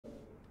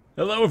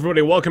Hello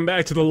everybody, welcome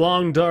back to the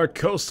long dark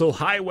coastal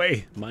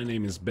highway. My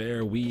name is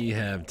Bear. We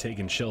have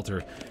taken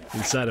shelter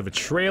inside of a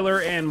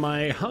trailer and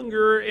my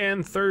hunger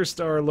and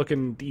thirst are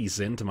looking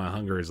decent. My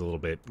hunger is a little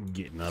bit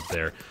getting up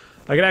there.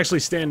 I could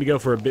actually stand to go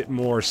for a bit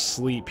more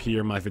sleep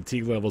here. My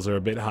fatigue levels are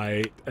a bit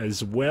high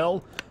as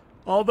well.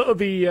 Although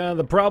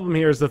the problem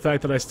here is the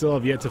fact that I still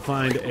have yet to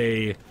find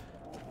a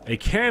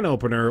can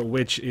opener,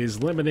 which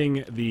is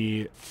limiting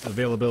the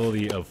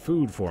availability of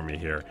food for me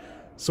here.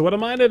 So what I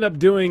might end up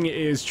doing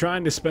is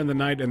trying to spend the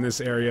night in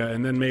this area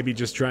and then maybe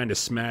just trying to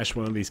smash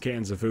one of these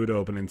cans of food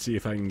open and see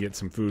if I can get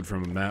some food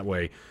from them that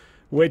way.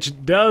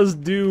 Which does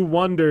do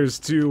wonders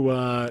to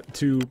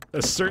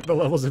assert the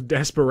levels of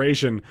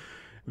desperation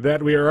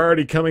that we are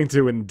already coming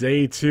to in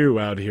day 2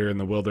 out here in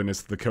the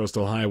wilderness of the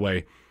coastal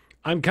highway.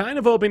 I'm kind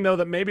of hoping though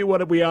that maybe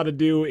what we ought to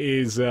do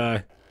is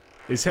head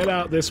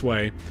out this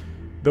way.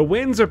 The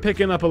winds are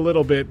picking up a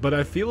little bit, but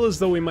I feel as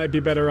though we might be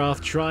better off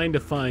trying to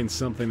find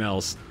something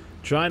else.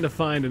 Trying to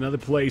find another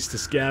place to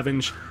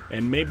scavenge,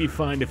 and maybe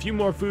find a few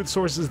more food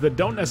sources that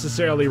don't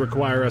necessarily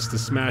require us to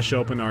smash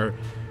open our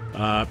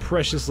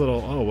precious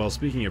little... Oh, well,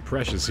 speaking of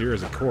precious, here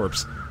is a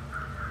corpse.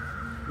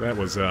 That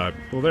was,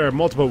 well, there are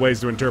multiple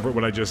ways to interpret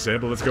what I just said,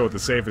 but let's go with the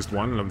safest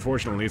one, and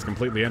unfortunately it's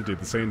completely empty at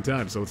the same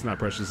time, so it's not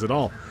precious at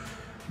all.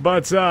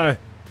 But,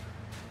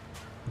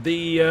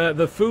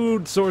 the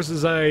food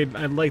sources I'd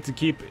like to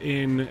keep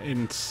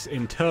in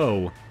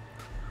tow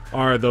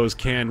are those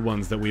canned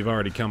ones that we've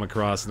already come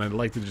across, and I'd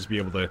like to just be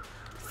able to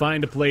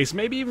find a place,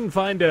 maybe even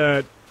find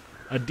a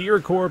deer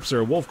corpse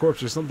or a wolf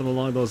corpse or something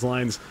along those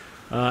lines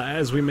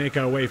as we make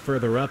our way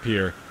further up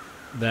here.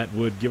 That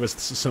would give us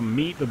some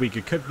meat that we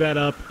could cook that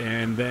up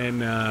and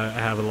then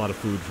have a lot of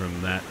food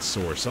from that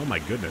source. Oh my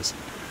goodness.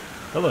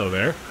 Hello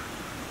there.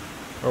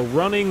 A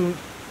running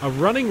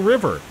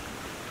river.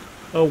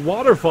 A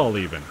waterfall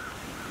even.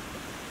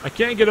 I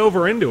can't get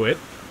over into it.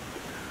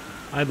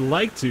 I'd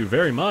like to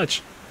very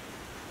much.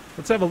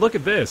 Let's have a look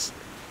at this.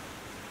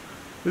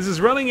 This is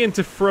running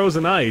into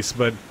frozen ice,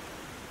 but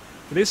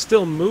it is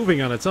still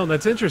moving on its own.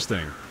 That's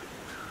interesting.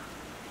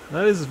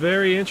 That is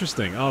very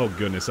interesting. Oh,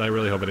 goodness. I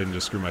really hope I didn't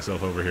just screw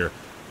myself over here.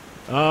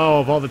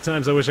 Oh, of all the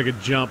times I wish I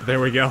could jump. There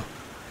we go.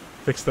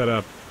 Fix that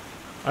up.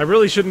 I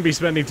really shouldn't be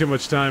spending too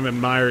much time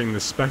admiring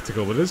this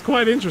spectacle, but it is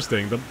quite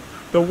interesting.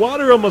 The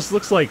water almost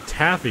looks like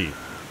taffy,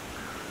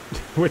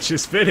 which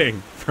is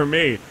fitting for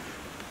me.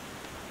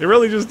 It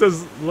really just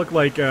does look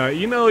like,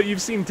 you know,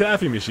 you've seen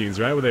taffy machines,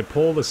 right? Where they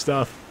pull the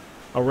stuff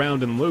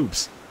around in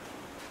loops.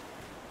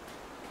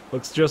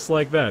 Looks just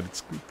like that.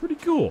 It's pretty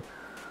cool.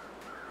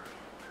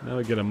 Now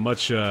we get a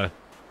much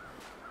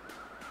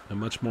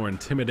more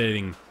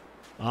intimidating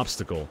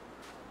obstacle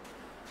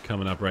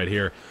coming up right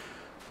here.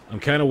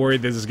 I'm kind of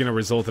worried this is going to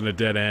result in a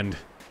dead end.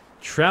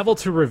 Travel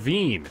to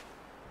ravine.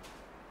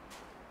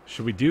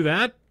 Should we do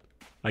that?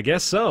 I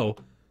guess so.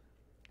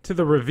 To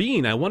the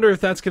ravine. I wonder if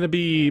that's going to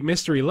be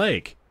Mystery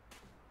Lake.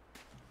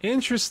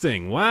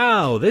 Interesting.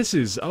 Wow, this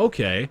is...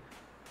 okay.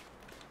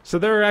 So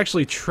there are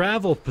actually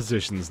travel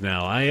positions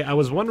now. I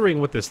was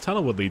wondering what this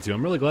tunnel would lead to.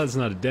 I'm really glad it's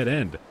not a dead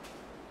end.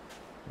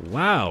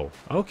 Wow,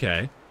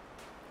 okay.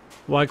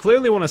 Well, I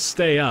clearly want to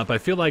stay up. I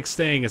feel like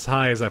staying as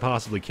high as I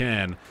possibly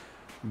can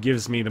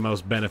gives me the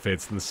most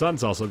benefits. And the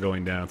sun's also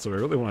going down, so I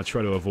really want to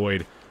try to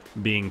avoid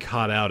being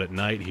caught out at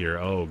night here.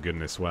 Oh,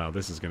 goodness, wow,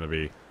 this is going to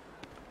be...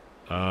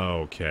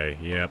 okay,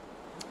 yep.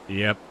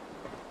 Yep.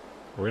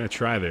 We're going to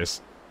try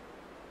this.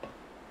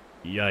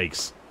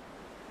 Yikes.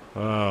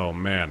 Oh,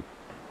 man.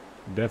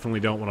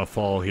 Definitely don't want to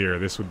fall here.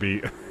 This would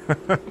be...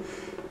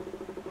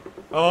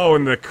 Oh,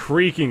 and the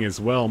creaking as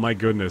well. My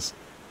goodness.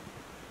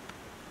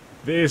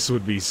 This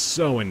would be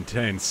so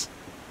intense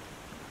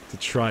to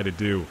try to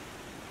do.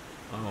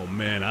 Oh,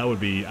 man. I would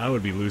be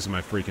losing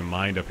my freaking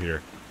mind up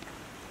here.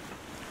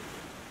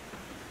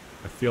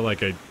 I feel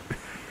like I...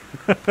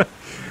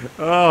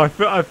 Oh,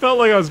 I felt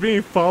like I was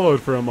being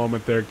followed for a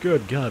moment there.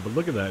 Good God, but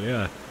look at that,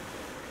 yeah.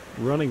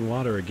 Running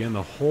water again,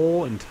 the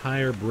whole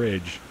entire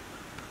bridge.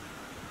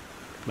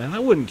 Man, I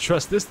wouldn't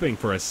trust this thing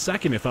for a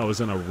second if I was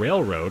on a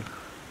railroad.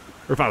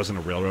 Or if I was in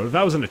a railroad, if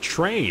I was in a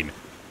train.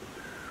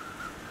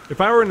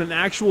 If I were in an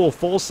actual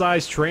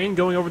full-size train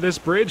going over this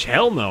bridge,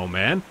 hell no,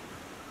 man.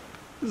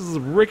 This is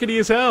rickety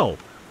as hell.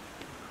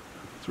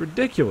 It's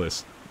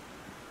ridiculous.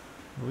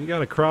 We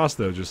got across,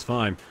 though, just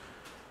fine.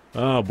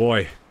 Oh,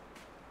 boy.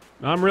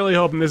 I'm really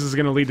hoping this is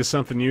going to lead to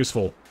something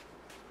useful.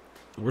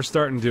 We're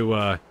starting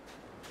to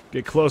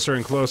get closer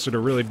and closer to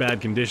really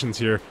bad conditions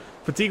here.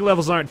 Fatigue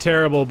levels aren't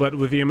terrible, but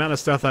with the amount of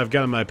stuff I've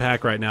got in my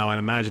pack right now, I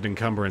imagine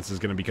encumbrance is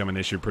going to become an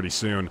issue pretty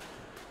soon.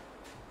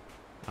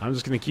 I'm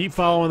just going to keep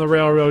following the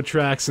railroad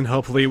tracks, and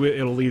hopefully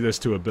it'll lead us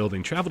to a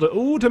building. Travel to...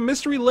 ooh, to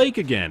Mystery Lake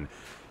again.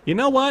 You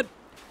know what?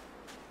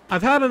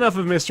 I've had enough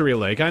of Mystery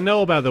Lake. I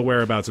know about the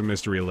whereabouts of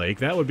Mystery Lake.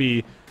 That would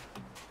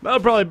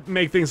probably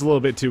make things a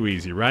little bit too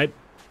easy, right?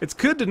 It's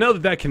good to know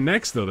that that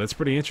connects, though. That's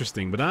pretty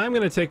interesting. But I'm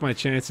going to take my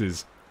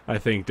chances, I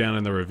think, down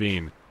in the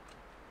ravine.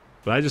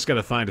 But I just got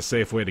to find a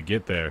safe way to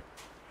get there.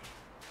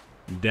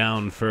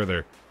 Down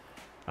further.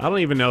 I don't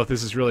even know if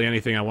this is really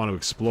anything I want to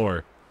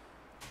explore.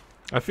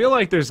 I feel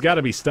like there's got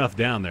to be stuff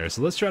down there,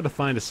 so let's try to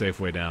find a safe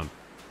way down.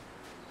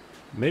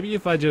 Maybe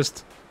if I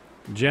just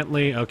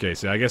gently... Okay,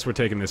 so I guess we're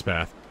taking this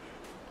path.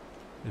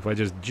 If I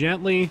just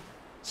gently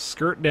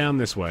skirt down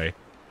this way,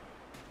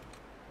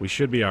 we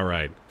should be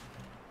alright.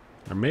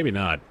 Or maybe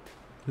not.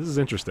 This is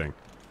interesting.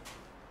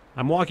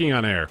 I'm walking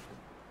on air.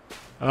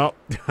 Oh,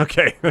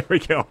 okay, there we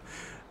go.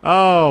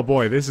 Oh,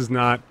 boy, this is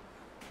not...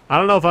 I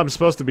don't know if I'm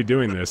supposed to be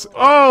doing this.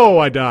 Oh,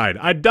 I died.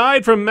 I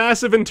died from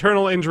massive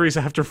internal injuries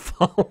after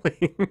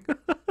falling.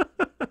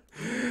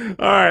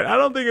 Alright, I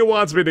don't think it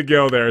wants me to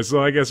go there,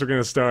 so I guess we're going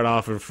to start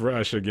off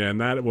fresh again.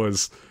 That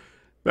was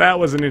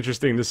an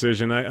interesting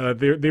decision.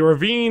 The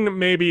ravine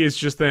maybe is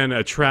just then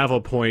a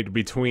travel point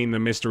between the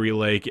Mystery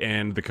Lake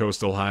and the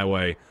coastal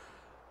highway.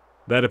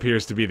 That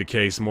appears to be the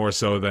case more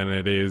so than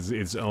it is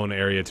its own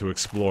area to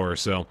explore,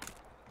 so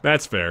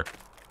that's fair.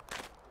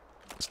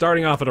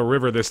 Starting off at a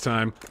river this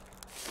time.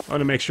 I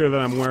want to make sure that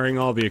I'm wearing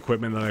all the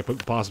equipment that I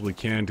possibly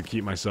can to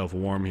keep myself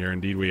warm here.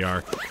 Indeed we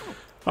are.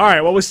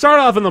 Alright, well we start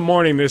off in the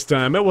morning this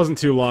time. It wasn't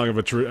too long of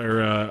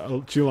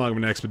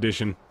an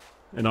expedition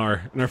in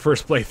our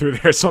first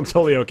playthrough there, so I'm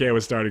totally okay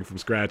with starting from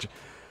scratch.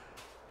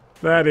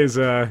 That's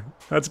a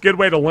good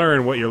way to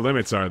learn what your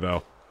limits are,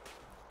 though.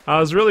 I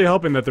was really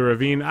hoping that the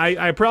ravine...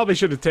 I probably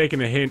should have taken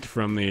a hint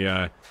from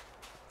the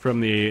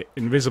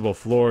invisible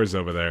floors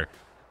over there.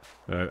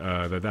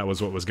 That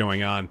was what was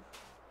going on.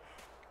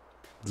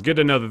 It's good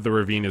to know that the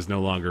ravine is no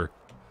longer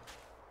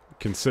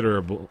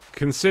considered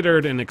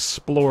an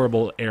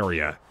explorable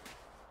area,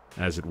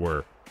 as it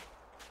were.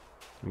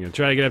 I'm gonna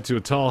try to get up to a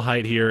tall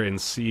height here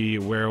and see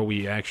where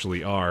we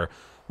actually are.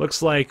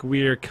 Looks like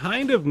we're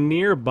kind of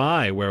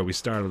nearby where we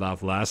started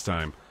off last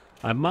time.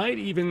 I might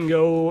even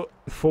go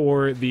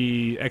for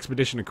the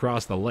expedition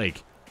across the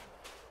lake,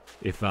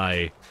 if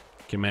I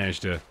can manage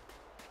to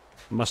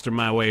muster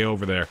my way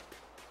over there.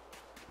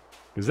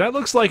 Because that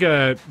looks like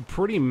a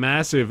pretty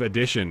massive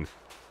addition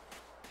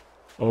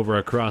over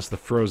across the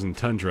frozen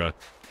tundra.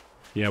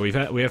 Yeah, we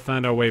have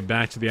found our way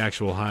back to the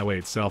actual highway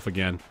itself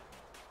again.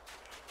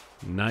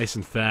 Nice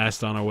and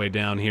fast on our way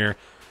down here.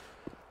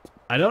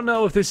 I don't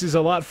know if this is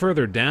a lot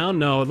further down.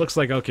 No, it looks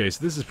like, okay,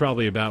 so this is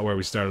probably about where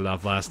we started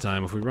off last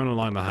time. If we run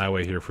along the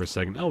highway here for a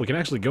second... Oh, we can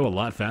actually go a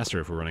lot faster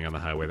if we're running on the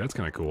highway. That's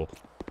kind of cool.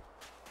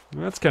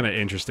 That's kind of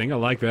interesting. I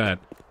like that.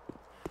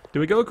 Do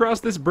we go across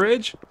this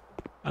bridge?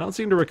 I don't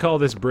seem to recall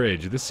this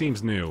bridge. This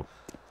seems new.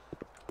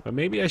 But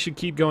maybe I should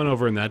keep going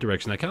over in that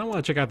direction. I kind of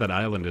want to check out that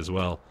island as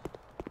well.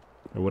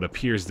 Or what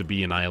appears to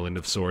be an island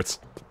of sorts.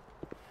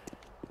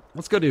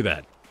 Let's go do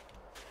that.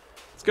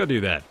 Let's go do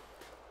that.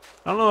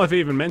 I don't know if I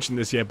even mentioned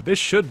this yet, but this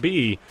should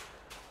be,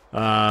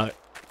 per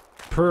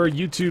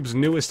YouTube's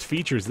newest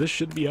features, this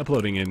should be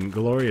uploading in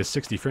glorious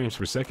 60 frames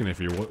per second if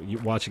you're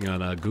watching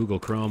on Google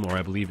Chrome or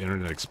I believe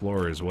Internet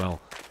Explorer as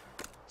well.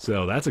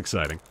 So that's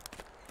exciting.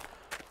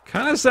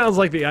 Kind of sounds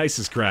like the ice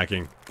is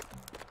cracking.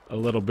 A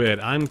little bit.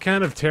 I'm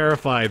kind of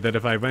terrified that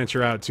if I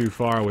venture out too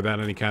far without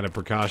any kind of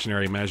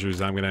precautionary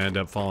measures, I'm going to end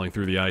up falling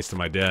through the ice to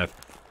my death.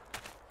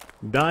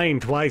 Dying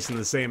twice in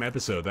the same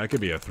episode. That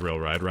could be a thrill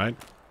ride, right?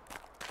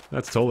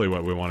 That's totally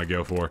what we want to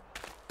go for.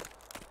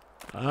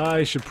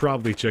 I should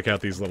probably check out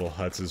these little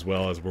huts as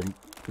well as we're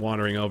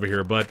wandering over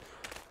here, but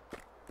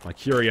my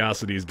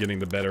curiosity is getting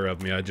the better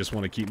of me. I just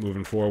want to keep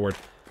moving forward.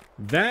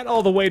 That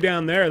all the way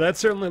down there, that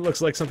certainly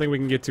looks like something we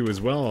can get to as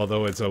well,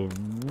 although it's a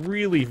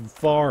really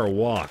far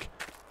walk.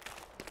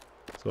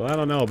 So I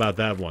don't know about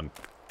that one.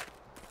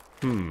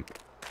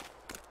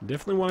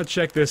 Definitely want to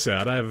check this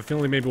out. I have a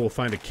feeling maybe we'll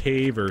find a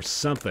cave or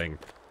something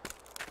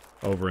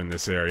over in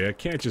this area. It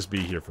can't just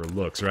be here for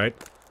looks, right?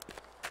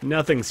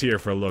 Nothing's here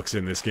for looks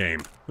in this game.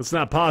 It's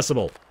not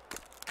possible.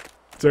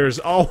 There's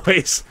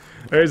always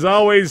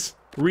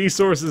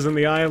resources in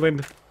the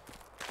island,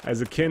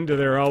 as akin to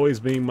there always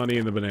being money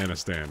in the banana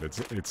stand. It's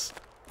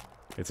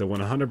a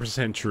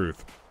 100%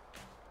 truth.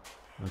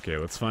 Okay,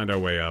 let's find our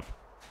way up.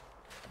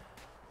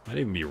 Might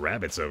even be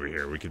rabbits over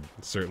here. We could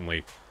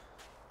certainly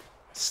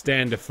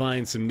stand to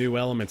find some new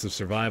elements of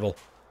survival.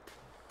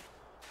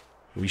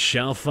 We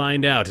shall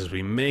find out as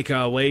we make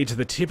our way to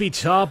the tippy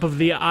top of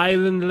the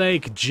island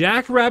lake,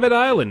 Jackrabbit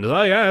Island.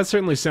 Oh yeah, that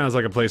certainly sounds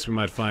like a place we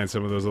might find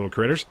some of those little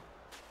critters.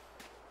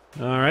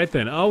 Alright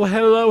then. Oh,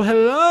 hello,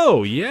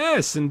 hello!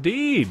 Yes,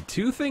 indeed.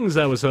 Two things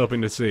I was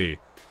hoping to see.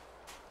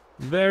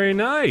 Very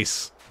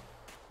nice.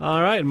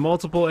 Alright,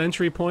 multiple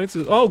entry points.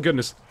 Oh,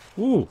 goodness.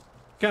 Ooh,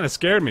 kind of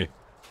scared me.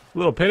 A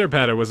little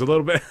pitter-patter was a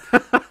little bit...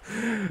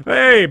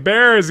 Hey,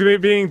 bear is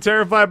being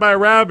terrified by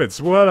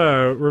rabbits. What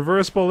a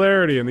reverse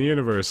polarity in the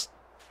universe.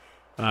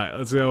 Alright,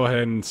 let's go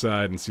ahead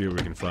inside and see what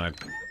we can find.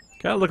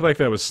 Kinda looked like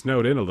that was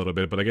snowed in a little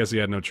bit, but I guess he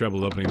had no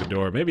trouble opening the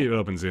door. Maybe it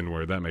opens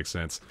inward, that makes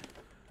sense.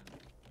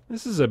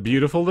 This is a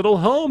beautiful little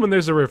home, and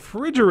there's a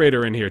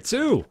refrigerator in here,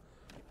 too.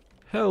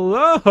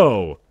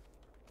 Hello!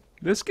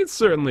 This could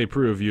certainly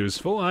prove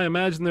useful. I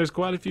imagine there's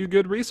quite a few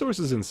good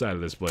resources inside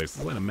of this place.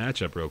 Let's let a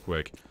match up real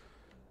quick.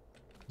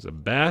 There's a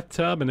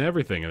bathtub and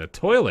everything, and a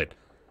toilet.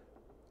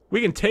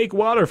 We can take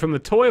water from the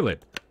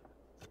toilet.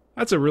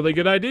 That's a really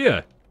good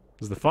idea.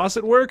 Does the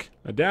faucet work?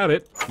 I doubt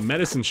it.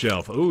 Medicine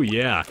shelf. Ooh,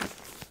 yeah.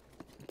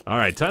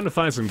 Alright, time to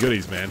find some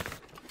goodies, man.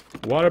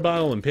 Water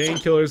bottle and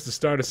painkillers to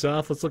start us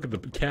off. Let's look at the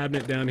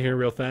cabinet down here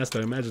real fast.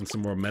 I imagine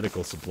some more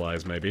medical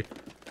supplies, maybe.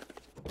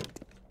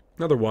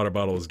 Another water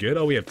bottle is good.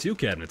 Oh, we have 2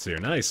 cabinets here.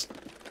 Nice.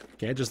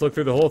 Can't just look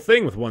through the whole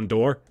thing with one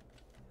door.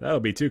 That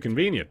would be too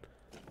convenient.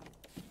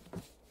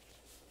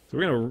 So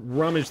we're gonna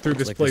rummage through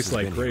this place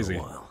like crazy.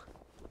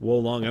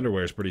 Wool long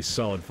underwear is pretty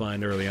solid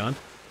find early on.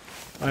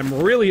 I'm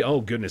really...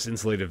 Oh, goodness,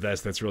 insulated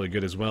vest. That's really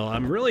good as well.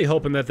 I'm really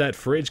hoping that that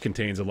fridge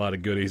contains a lot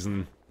of goodies,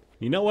 and...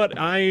 You know what?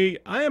 I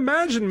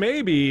imagine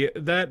maybe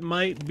that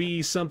might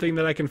be something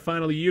that I can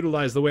finally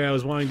utilize the way I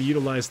was wanting to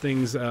utilize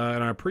things in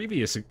our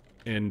previous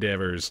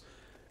endeavors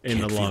in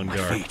the long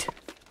dark.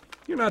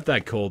 You're not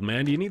that cold,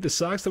 man. Do you need the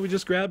socks that we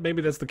just grabbed?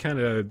 Maybe that's the kind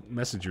of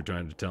message you're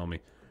trying to tell me.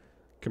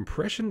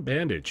 Compression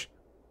bandage.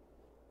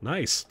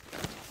 Nice.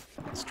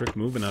 Strict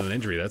movement on an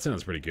injury. That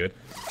sounds pretty good.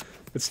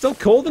 It's still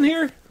cold in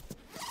here?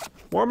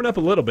 Warming up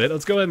a little bit.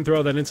 Let's go ahead and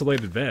throw that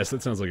insulated vest.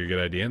 That sounds like a good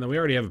idea. And then we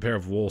already have a pair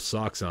of wool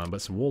socks on,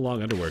 but some wool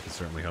long underwear can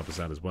certainly help us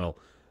out as well.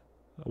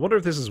 I wonder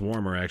if this is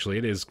warmer, actually.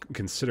 It is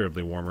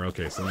considerably warmer.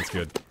 Okay, so that's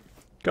good.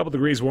 A couple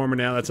degrees warmer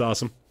now. That's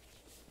awesome.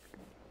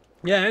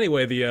 Yeah,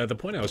 anyway, the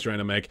point I was trying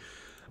to make.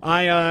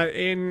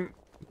 In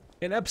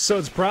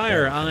episodes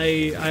prior,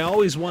 I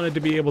always wanted to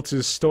be able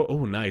to store...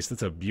 Oh, nice.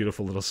 That's a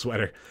beautiful little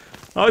sweater.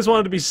 I always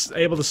wanted to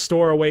be able to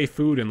store away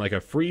food in, like,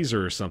 a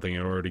freezer or something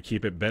in order to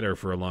keep it better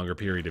for a longer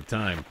period of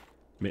time.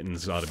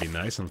 Mittens ought to be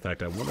nice. In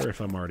fact, I wonder if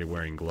I'm already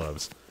wearing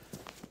gloves.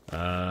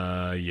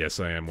 Yes,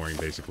 I am wearing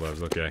basic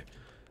gloves. Okay.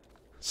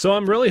 So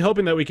I'm really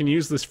hoping that we can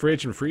use this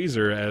fridge and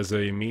freezer as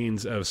a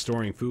means of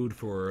storing food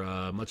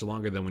for much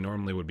longer than we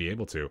normally would be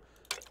able to.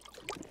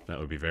 That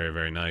would be very,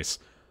 very nice.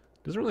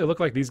 Doesn't really look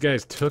like these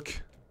guys took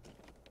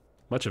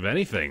much of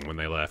anything when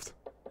they left.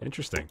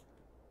 Interesting.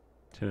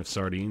 Tin of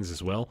sardines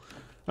as well.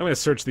 I'm going to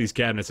search these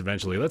cabinets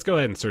eventually. Let's go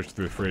ahead and search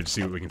through the fridge,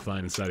 see what we can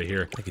find inside of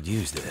here. I could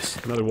use this.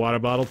 Another water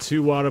bottle.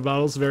 2 water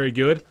bottles. Very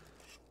good.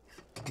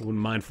 Wouldn't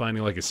mind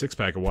finding like a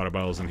 6-pack of water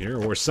bottles in here,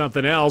 or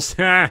something else.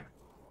 Ha!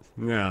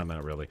 No,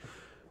 not really.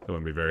 That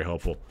wouldn't be very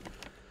helpful.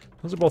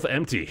 Those are both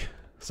empty,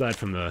 aside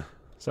from the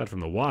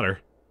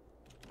water.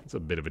 That's a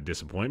bit of a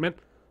disappointment.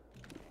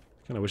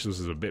 Kind of wish this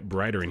was a bit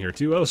brighter in here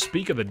too. Oh,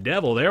 speak of the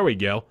devil, there we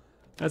go.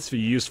 That's a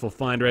useful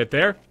find right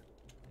there.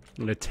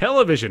 And a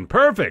television,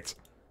 perfect.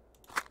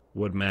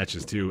 Wood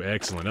matches too,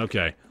 excellent.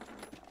 Okay,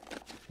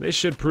 this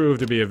should prove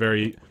to be a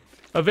very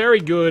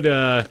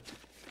good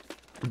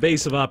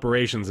base of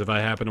operations if I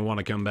happen to want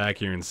to come back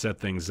here and set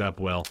things up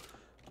well.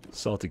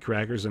 Salty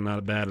crackers are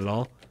not bad at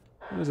all.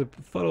 There's a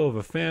photo of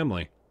a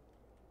family.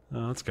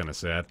 Oh, that's kind of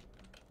sad.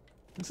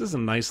 This is a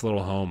nice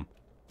little home.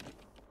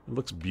 It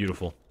looks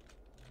beautiful.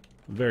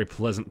 A very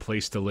pleasant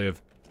place to live.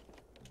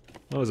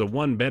 Oh, it was a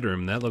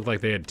 1-bedroom. That looked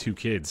like they had 2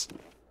 kids.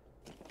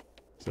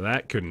 So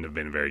that couldn't have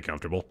been very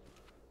comfortable.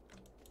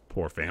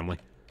 Poor family.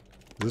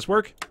 Does this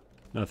work?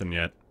 Nothing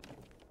yet.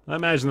 I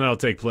imagine that'll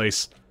take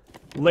place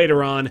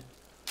later on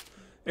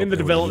in the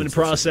development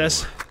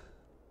process.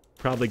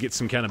 Probably get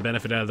some kind of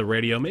benefit out of the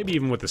radio. Maybe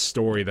even with the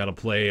story that'll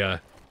play a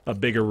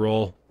bigger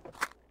role.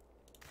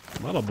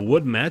 A lot of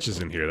wood matches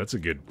in here. That's a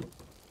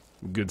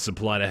good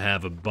supply to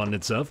have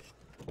abundance of.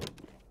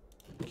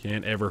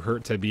 Can't ever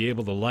hurt to be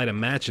able to light a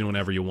match in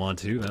whenever you want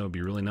to. That would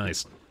be really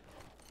nice.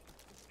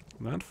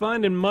 Not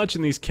finding much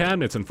in these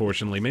cabinets,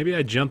 unfortunately. Maybe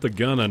I jumped the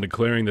gun on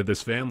declaring that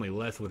this family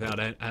left without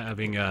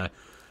having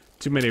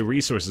too many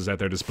resources at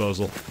their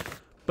disposal.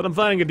 But I'm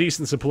finding a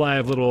decent supply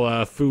of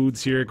little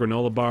foods here.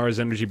 Granola bars,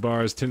 energy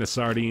bars, tin of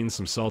sardines,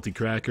 some salty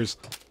crackers.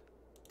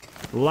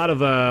 A lot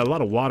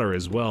of water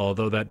as well,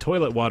 although that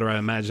toilet water I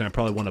imagine I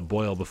probably want to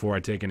boil before I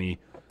take any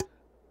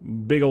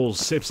big old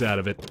sips out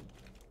of it.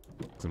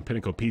 Some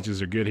Pinnacle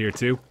peaches are good here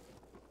too.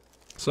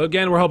 So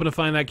again, we're hoping to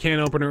find that can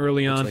opener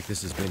early on. Looks like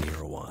this has been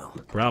here a while.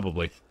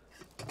 Probably.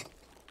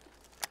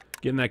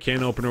 Getting that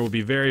can opener would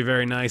be very,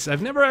 very nice.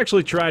 I've never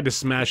actually tried to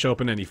smash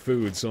open any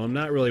food, so I'm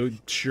not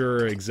really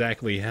sure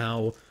exactly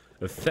how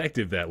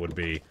effective that would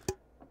be.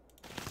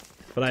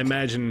 But I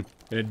imagine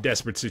in a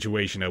desperate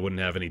situation I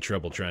wouldn't have any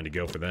trouble trying to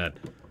go for that.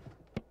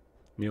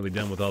 Nearly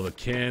done with all the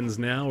cans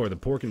now, or the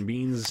pork and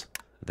beans.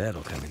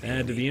 That'll come in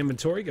Add to the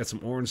inventory. Got some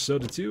orange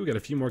soda too. Got a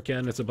few more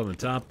cabinets up on the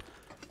top.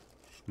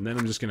 And then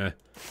I'm just gonna,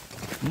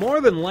 more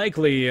than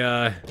likely,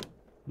 well,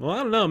 I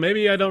don't know,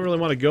 maybe I don't really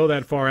want to go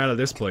that far out of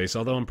this place,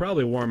 although I'm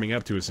probably warming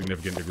up to a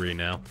significant degree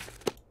now.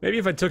 Maybe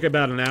if I took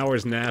about an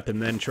hour's nap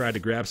and then tried to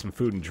grab some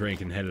food and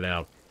drink and headed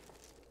out.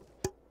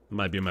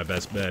 Might be my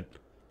best bet.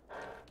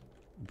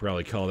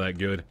 Probably call that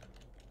good.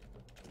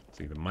 Let's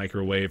see, the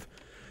microwave.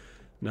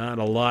 Not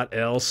a lot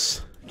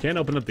else. Can't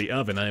open up the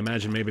oven. I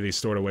imagine maybe they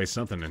stored away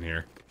something in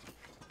here.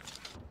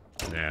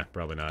 Nah,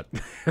 probably not.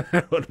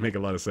 That wouldn't make a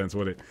lot of sense,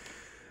 would it?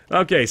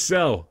 Okay,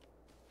 so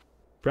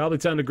probably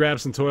time to grab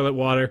some toilet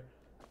water.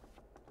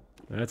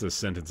 That's a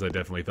sentence I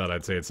definitely thought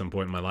I'd say at some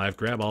point in my life.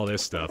 Grab all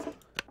this stuff.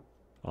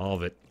 All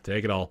of it.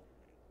 Take it all.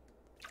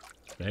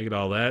 Take it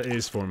all. That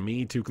is for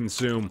me to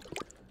consume.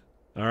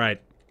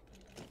 Alright.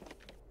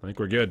 I think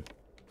we're good.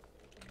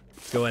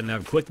 Let's go ahead and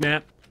have a quick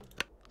nap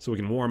so we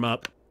can warm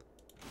up.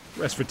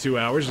 Rest for 2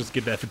 hours, just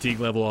get that fatigue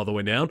level all the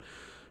way down.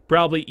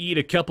 Probably eat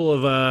a couple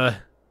of,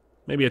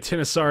 maybe a tin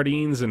of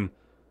sardines and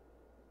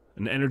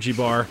an energy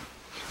bar.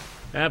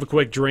 Have a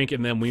quick drink,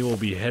 and then we will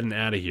be heading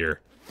out of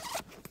here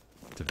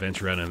to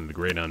venture out into the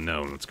great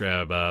unknown. Let's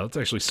grab, let's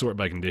actually sort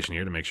by condition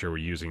here to make sure we're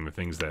using the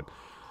things that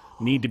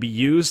need to be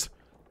used.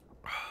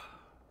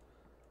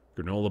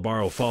 Granola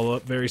bar will follow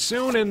up very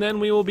soon, and then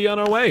we will be on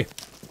our way.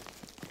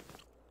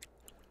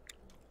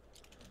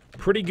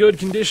 Pretty good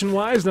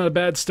condition-wise, not a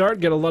bad start.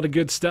 Got a lot of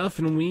good stuff,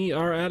 and we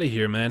are out of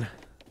here, man.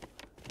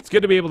 It's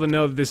good to be able to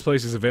know that this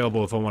place is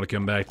available if I want to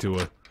come back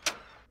to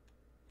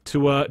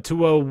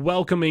a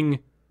welcoming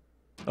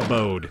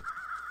abode,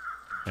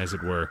 as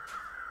it were.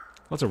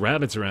 Lots of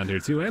rabbits around here,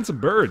 too, and some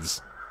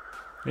birds.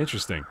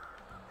 Interesting.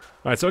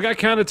 Alright, so I got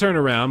kind of turned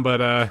around,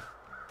 but, I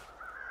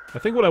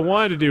think what I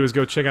wanted to do is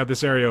go check out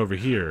this area over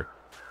here.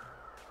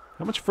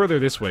 How much further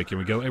this way can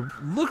we go? It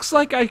looks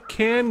like I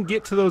can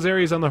get to those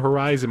areas on the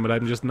horizon, but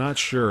I'm just not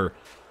sure.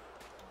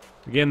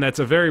 Again, that's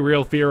a very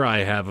real fear I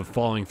have of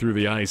falling through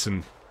the ice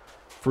and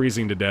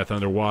freezing to death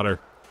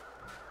underwater.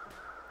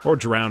 Or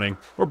drowning.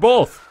 Or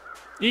both!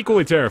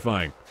 Equally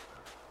terrifying.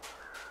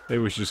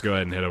 Maybe we should just go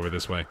ahead and head over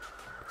this way.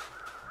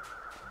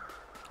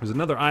 There's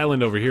another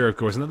island over here, of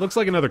course, and it looks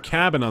like another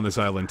cabin on this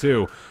island,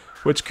 too.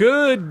 Which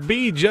could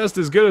be just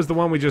as good as the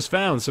one we just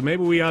found, so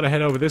maybe we ought to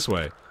head over this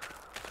way.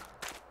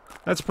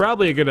 That's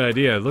probably a good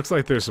idea. It looks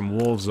like there's some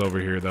wolves over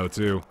here, though,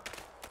 too.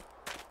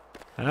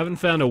 I haven't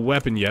found a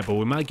weapon yet, but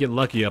we might get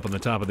lucky up on the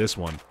top of this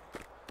one.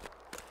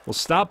 We'll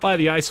stop by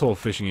the ice hole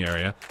fishing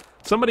area.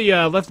 Somebody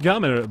left a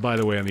comment, by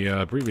the way, on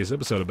the previous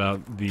episode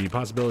about the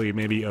possibility,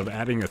 maybe, of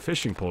adding a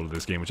fishing pole to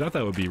this game, which I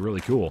thought would be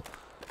really cool.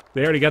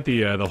 They already got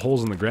the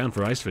holes in the ground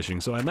for ice fishing,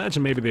 so I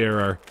imagine maybe they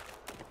are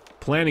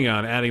planning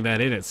on adding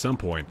that in at some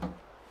point.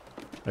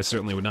 I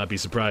certainly would not be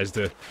surprised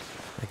to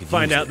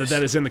find out that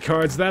that is in the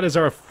cards. That is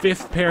our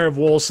 5th pair of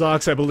wool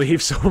socks, I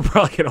believe, so we're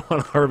probably going to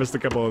want to harvest a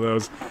couple of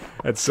those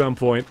at some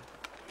point.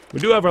 We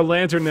do have our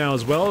lantern now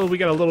as well. We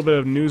got a little bit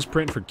of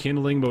newsprint for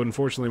kindling, but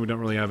unfortunately we don't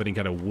really have any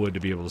kind of wood to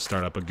be able to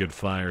start up a good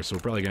fire, so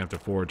we're probably going to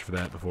have to forage for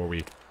that before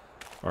we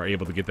are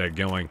able to get that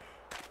going.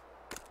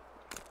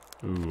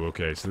 Ooh,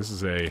 okay, so this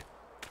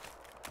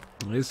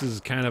is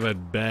kind of a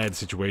bad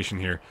situation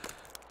here.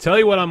 Tell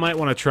you what I might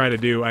want to try to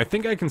do. I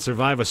think I can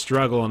survive a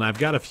struggle, and I've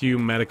got a few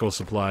medical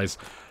supplies.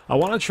 I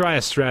want to try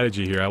a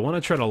strategy here. I want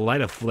to try to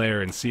light a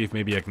flare and see if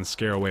maybe I can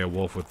scare away a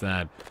wolf with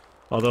that.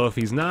 Although if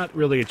he's not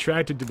really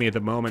attracted to me at the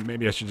moment,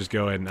 maybe I should just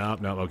go ahead and... Oh,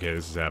 no, okay,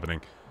 this is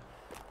happening.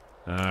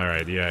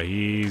 Alright, yeah,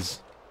 he's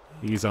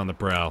on the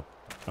prowl.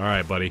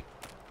 Alright, buddy.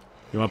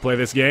 You want to play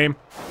this game?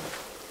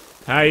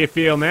 How you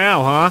feel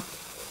now,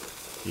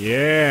 huh?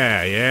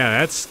 Yeah,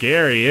 that's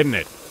scary, isn't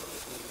it?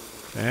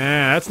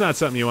 That's not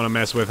something you want to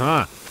mess with,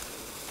 huh?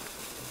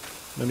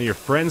 None of your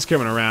friends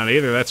coming around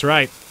either, that's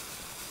right.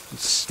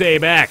 Stay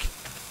back.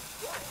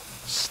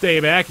 Stay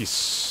back, you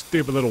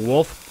stupid little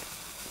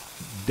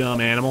wolf.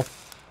 Dumb animal.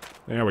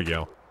 There we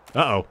go.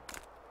 Uh-oh.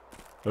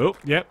 Oh,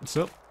 yep,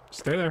 so,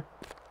 stay there.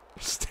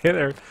 Stay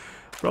there.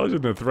 Probably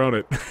shouldn't have thrown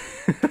it.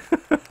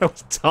 I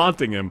was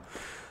taunting him.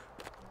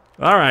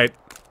 Alright.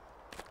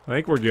 I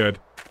think we're good.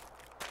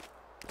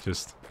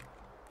 Just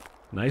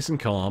nice and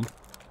calm.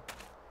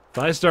 If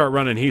I start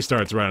running, he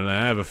starts running.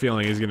 I have a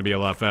feeling he's going to be a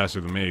lot faster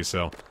than me,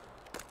 so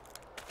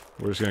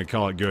we're just going to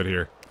call it good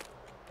here.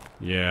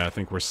 Yeah, I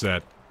think we're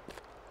set.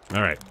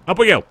 Alright, up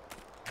we go!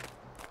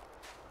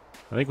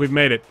 I think we've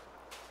made it.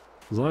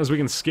 As long as we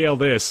can scale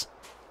this.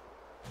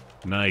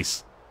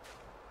 Nice.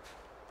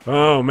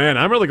 Oh, man,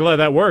 I'm really glad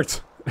that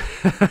worked.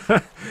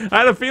 I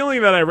had a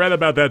feeling that I read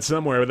about that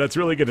somewhere, but that's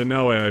really good to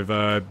know.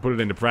 I've put it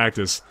into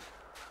practice.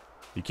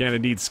 You can't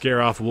indeed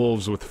scare off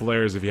wolves with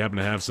flares if you happen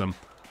to have some.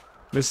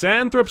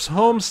 Misanthrope's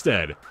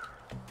Homestead.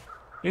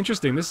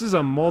 Interesting, this is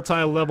a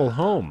multi-level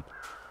home.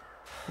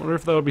 Wonder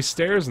if there will be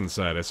stairs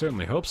inside. I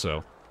certainly hope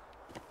so.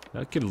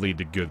 That could lead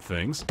to good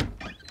things.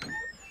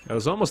 I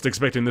was almost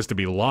expecting this to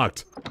be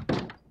locked.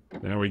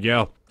 There we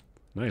go.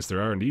 Nice,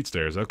 there are indeed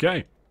stairs.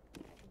 Okay.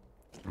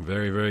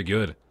 Very, very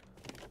good.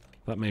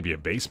 Thought maybe a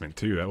basement,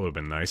 too. That would have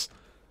been nice.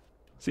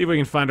 See if we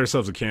can find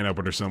ourselves a can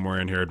opener somewhere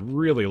in here. I'd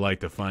really like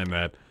to find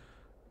that.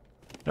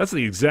 That's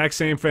the exact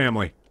same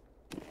family.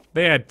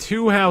 They had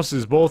 2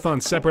 houses, both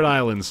on separate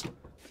islands.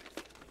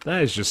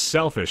 That is just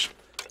selfish.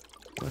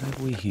 What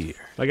have we here?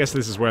 I guess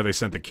this is where they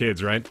sent the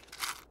kids, right?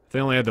 If they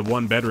only had the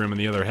 1 bedroom in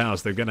the other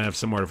house, they're gonna have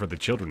somewhere for the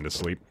children to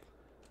sleep.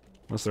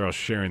 Unless they're all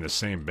sharing the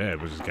same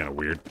bed, which is kind of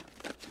weird.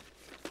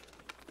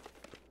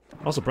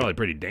 Also probably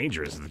pretty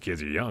dangerous if the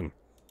kids are young.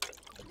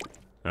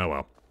 Oh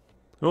well.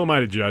 Who am I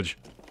to judge?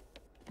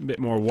 A bit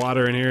more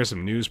water in here,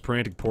 some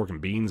newsprint, pork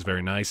and beans,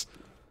 very nice.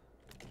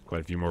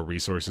 Quite a few more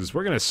resources.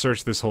 We're gonna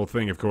search this whole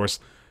thing, of course.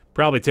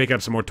 Probably take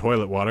up some more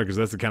toilet water, because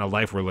that's the kind of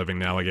life we're living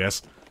now, I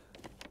guess.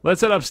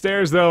 Let's head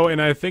upstairs, though,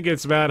 and I think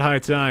it's about high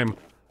time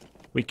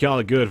we call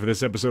it good for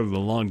this episode of The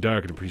Long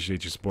Dark, and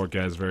appreciate your support,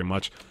 guys, very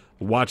much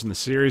for watching the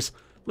series.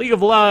 Leave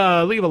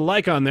a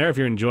like on there if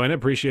you're enjoying it.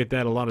 Appreciate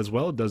that a lot as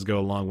well. It does go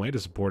a long way to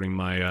supporting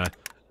my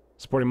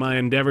supporting my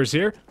endeavors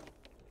here.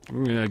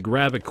 I'm gonna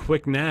grab a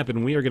quick nap,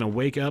 and we are gonna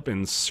wake up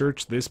and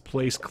search this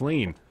place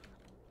clean.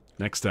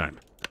 Next time.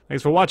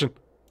 Thanks for watching.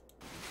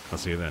 I'll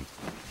see you then.